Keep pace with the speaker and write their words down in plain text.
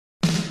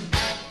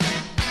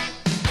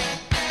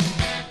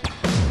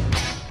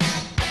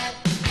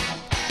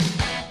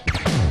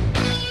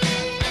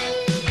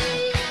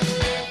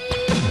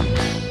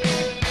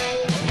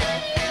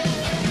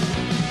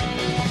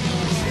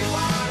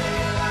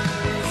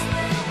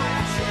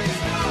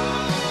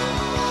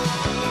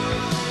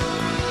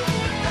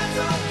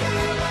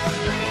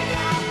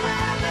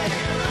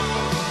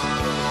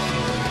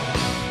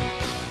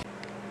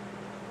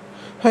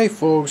Hey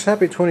folks,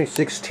 happy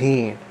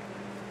 2016.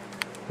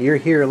 You're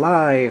here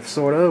live,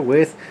 sorta,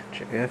 with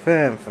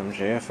JFM from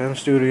JFM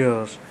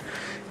Studios.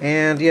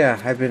 And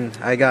yeah,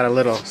 I got a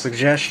little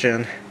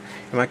suggestion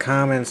in my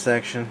comments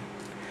section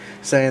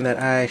saying that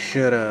I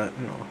should,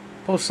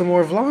 post some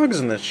more vlogs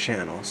in this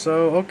channel.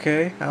 So,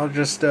 okay, I'll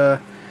just,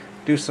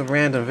 do some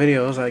random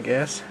videos, I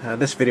guess.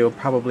 This video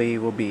probably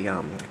will be,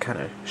 kind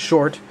of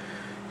short.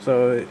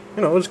 So,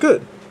 it's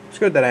good. It's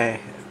good that I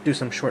do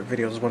some short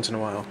videos once in a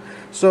while.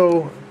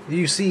 So,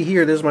 you see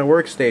here, this is my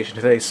workstation.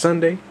 Today's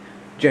Sunday,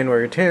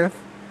 January 10th.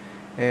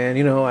 And,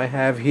 I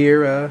have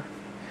here,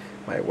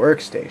 my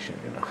workstation.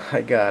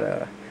 I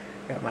got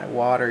my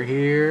water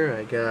here.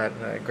 I got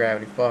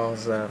Gravity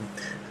Falls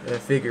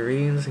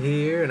figurines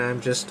here. And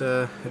I'm just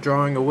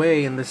drawing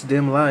away in this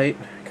dim light.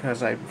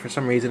 Because for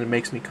some reason, it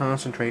makes me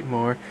concentrate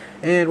more.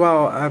 And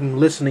while I'm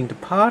listening to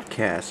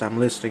podcasts, I'm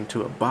listening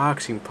to a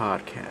boxing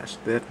podcast.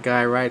 That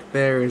guy right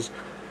there is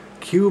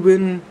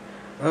Cuban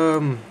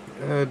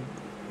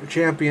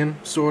champion,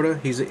 sorta.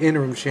 He's an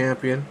interim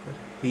champion.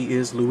 He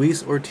is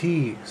Luis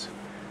Ortiz.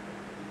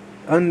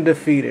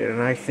 Undefeated,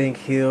 and I think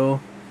he's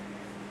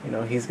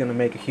gonna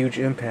make a huge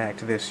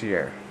impact this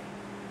year.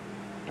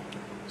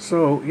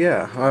 So,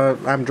 yeah,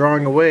 I'm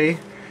drawing away.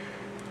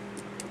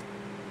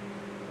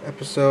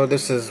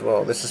 This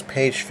is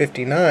page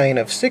 59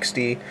 of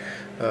 60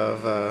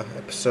 of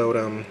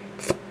episode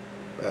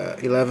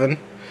 11.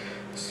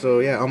 So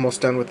yeah, almost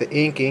done with the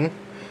inking,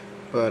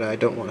 but I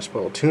don't want to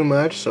spoil too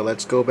much, so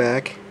let's go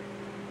back.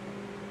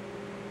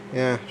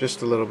 Yeah,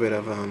 just a little bit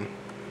of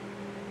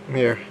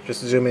here,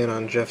 just zoom in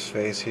on Jeff's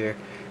face here.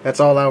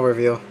 That's all I'll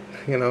reveal,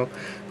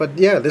 But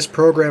yeah, this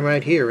program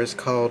right here is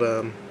called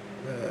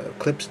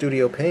Clip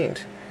Studio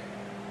Paint.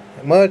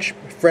 Much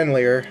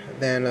friendlier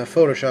than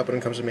Photoshop when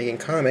it comes to making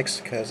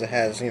comics, because it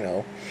has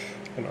a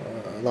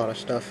lot of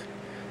stuff,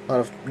 a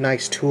lot of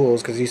nice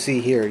tools. Because you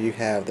see here, you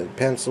have the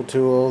pencil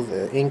tool,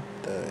 the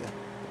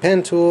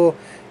pen tool,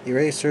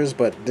 erasers.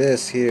 But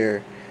this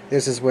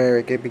is where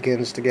it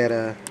begins to get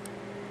a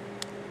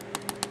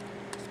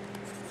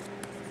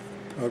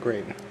oh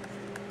great.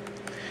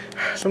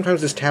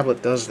 Sometimes this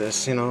tablet does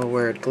this,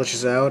 where it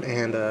glitches out,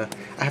 and I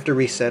have to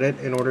reset it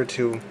in order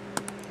to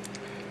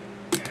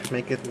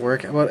make it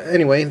work. Well,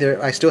 anyway,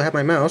 I still have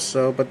my mouse,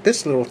 but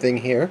this little thing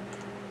here,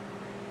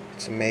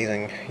 it's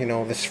amazing.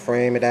 This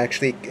frame, it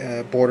actually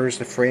borders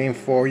the frame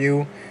for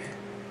you.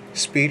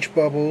 Speech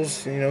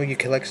bubbles, you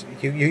collect,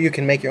 you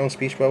can make your own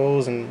speech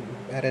bubbles and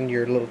add in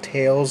your little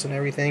tails and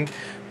everything.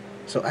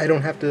 So I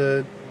don't have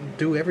to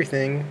do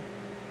everything.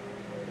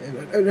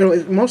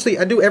 Mostly,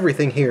 I do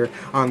everything here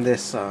on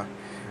this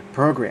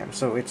program,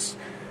 so it's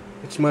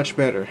much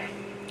better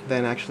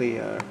than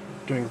actually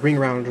doing ring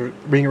around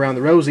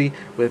the rosy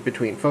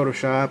between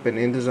Photoshop and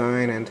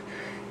InDesign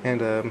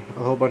and a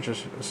whole bunch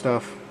of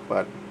stuff.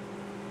 But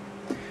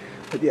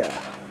yeah,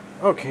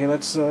 okay,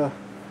 let's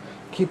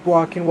keep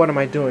walking. What am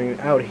I doing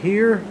out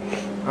here?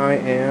 I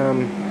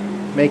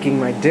am making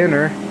my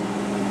dinner.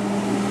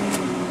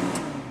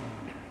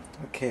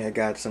 Okay, I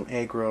got some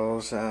egg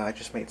rolls. I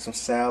just made some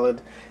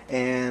salad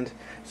and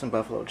some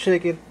buffalo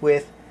chicken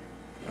with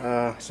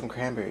some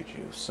cranberry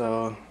juice.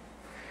 So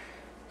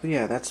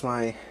yeah, that's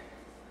my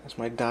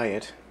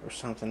diet or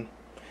something.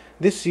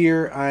 This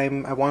year I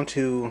want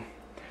to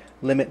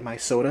limit my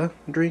soda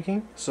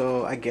drinking,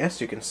 so I guess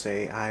you can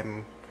say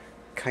I'm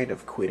kind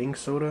of quitting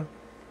soda,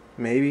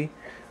 maybe.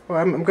 Well,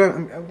 I'm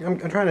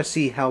trying to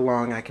see how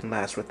long I can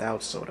last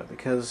without soda,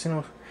 because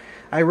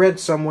I read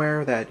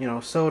somewhere that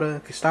soda,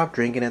 if you stop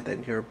drinking it,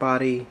 that your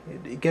body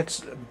it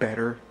gets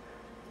better.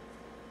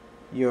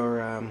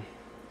 Your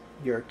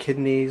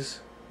kidneys,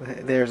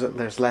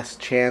 there's less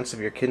chance of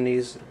your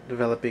kidneys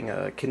developing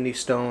a kidney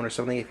stone or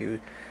something if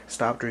you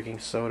stop drinking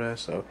soda.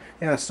 So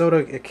yeah,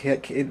 soda,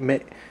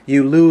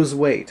 you lose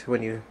weight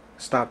when you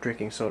stop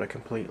drinking soda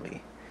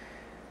completely.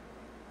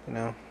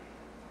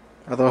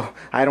 Although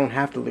I don't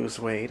have to lose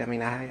weight. I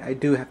mean, I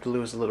do have to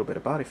lose a little bit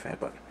of body fat,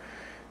 but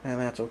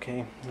that's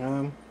okay.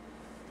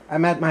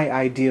 I'm at my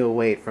ideal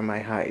weight for my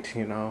height.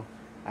 The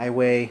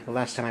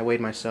last time I weighed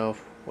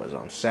myself was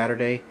on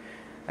Saturday.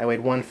 I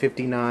weighed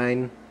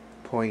 159.8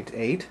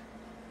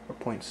 or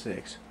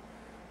 0.6.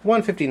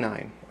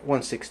 159,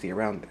 160,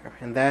 around there.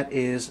 And that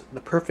is the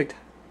perfect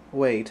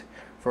weight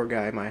for a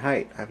guy my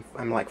height.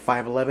 I'm like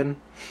 5'11",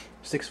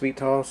 6 feet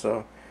tall,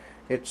 so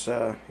it's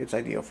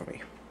ideal for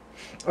me,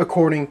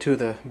 according to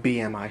the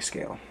BMI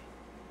scale.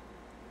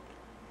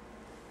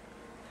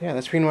 Yeah,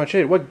 that's pretty much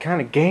it. What kind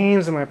of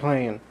games am I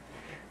playing?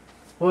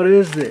 What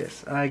is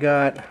this?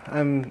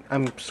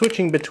 I'm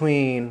switching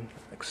between,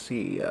 let's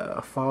see,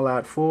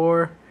 Fallout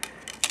 4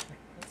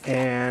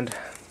 and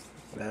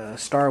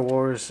Star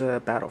Wars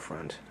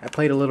Battlefront. I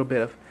played a little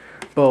bit of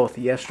both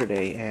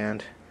yesterday,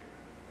 and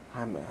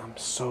I'm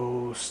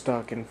so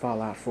stuck in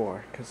Fallout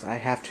 4 because I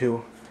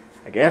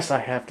guess I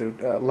have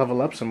to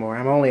level up some more.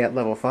 I'm only at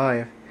level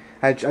 5.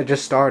 I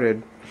just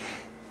started,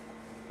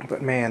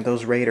 but man,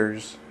 those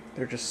raiders,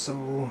 they're just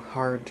so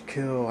hard to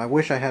kill. I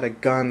wish I had a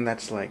gun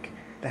that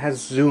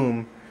has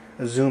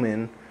a zoom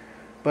in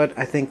But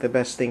I think the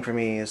best thing for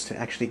me is to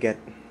actually get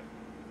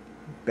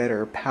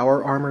better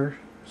power armor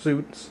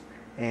suits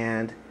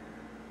and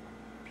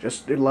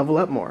just level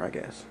up more, I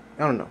guess.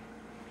 I don't know.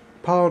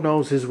 Paul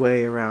knows his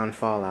way around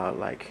Fallout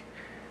like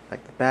the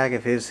back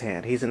of his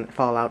hand. He's a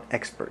Fallout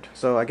expert.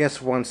 So I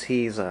guess once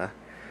he's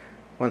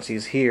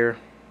here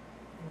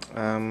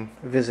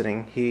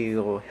visiting,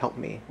 he'll help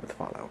me with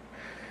Fallout.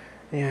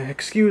 Yeah,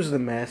 excuse the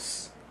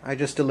mess. I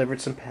just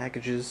delivered some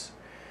packages.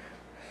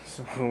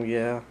 So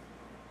yeah.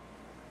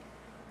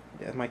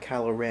 Yeah, my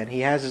Kylo Ren.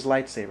 He has his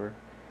lightsaber.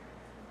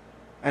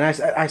 And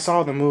I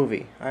saw the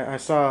movie. I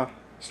saw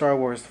Star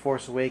Wars The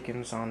Force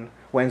Awakens on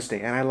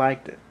Wednesday, and I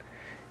liked it.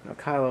 You know,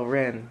 Kylo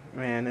Ren,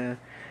 man,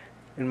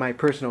 in my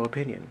personal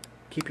opinion,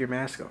 keep your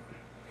mask on,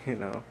 you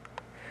know.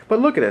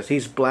 But look at this.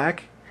 He's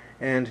black,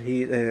 and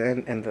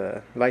and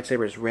the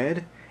lightsaber is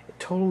red. It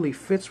totally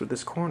fits with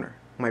this corner.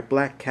 My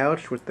black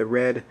couch with the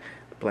red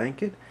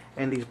blanket,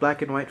 and these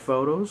black and white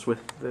photos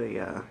with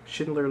the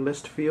Schindler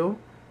List feel,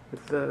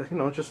 with the, you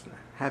know, just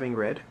having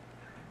red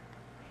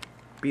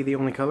be the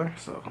only color.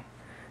 So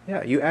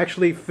yeah, you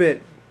actually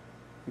fit,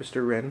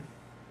 Mr. Ren.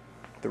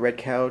 The red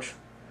couch,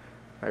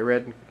 my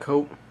red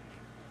coat.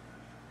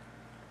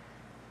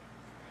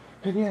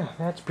 And yeah,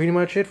 that's pretty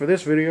much it for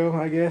this video,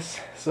 I guess.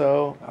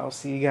 So I'll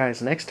see you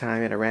guys next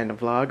time in a random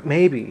vlog.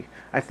 Maybe.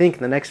 I think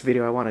the next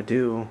video I want to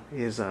do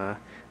is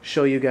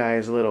show you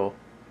guys a little.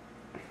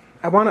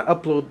 I want to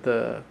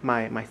upload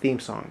my theme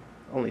song,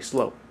 only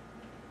slow,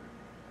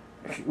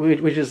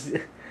 which is,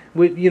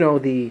 you know,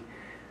 the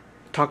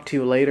Talk to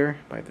You Later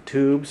by the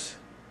Tubes.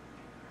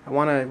 I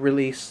want to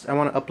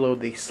upload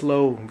the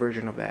slow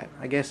version of that.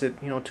 I guess it,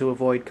 you know, to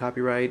avoid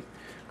copyright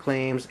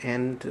claims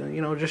and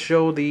you know, just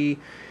show the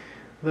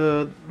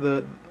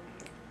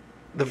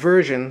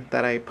version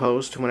that I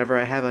post whenever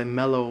I have a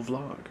mellow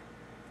vlog.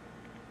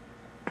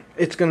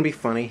 It's gonna be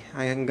funny.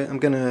 It's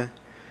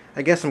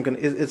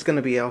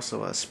gonna be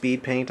also a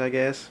speed paint, I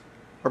guess,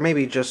 or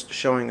maybe just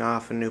showing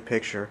off a new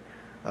picture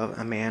of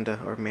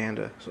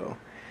Amanda. So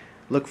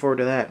look forward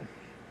to that,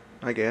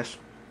 I guess.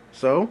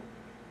 So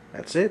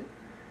that's it.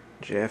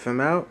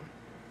 JFM out,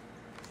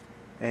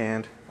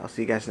 and I'll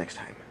see you guys next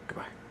time.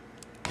 Goodbye.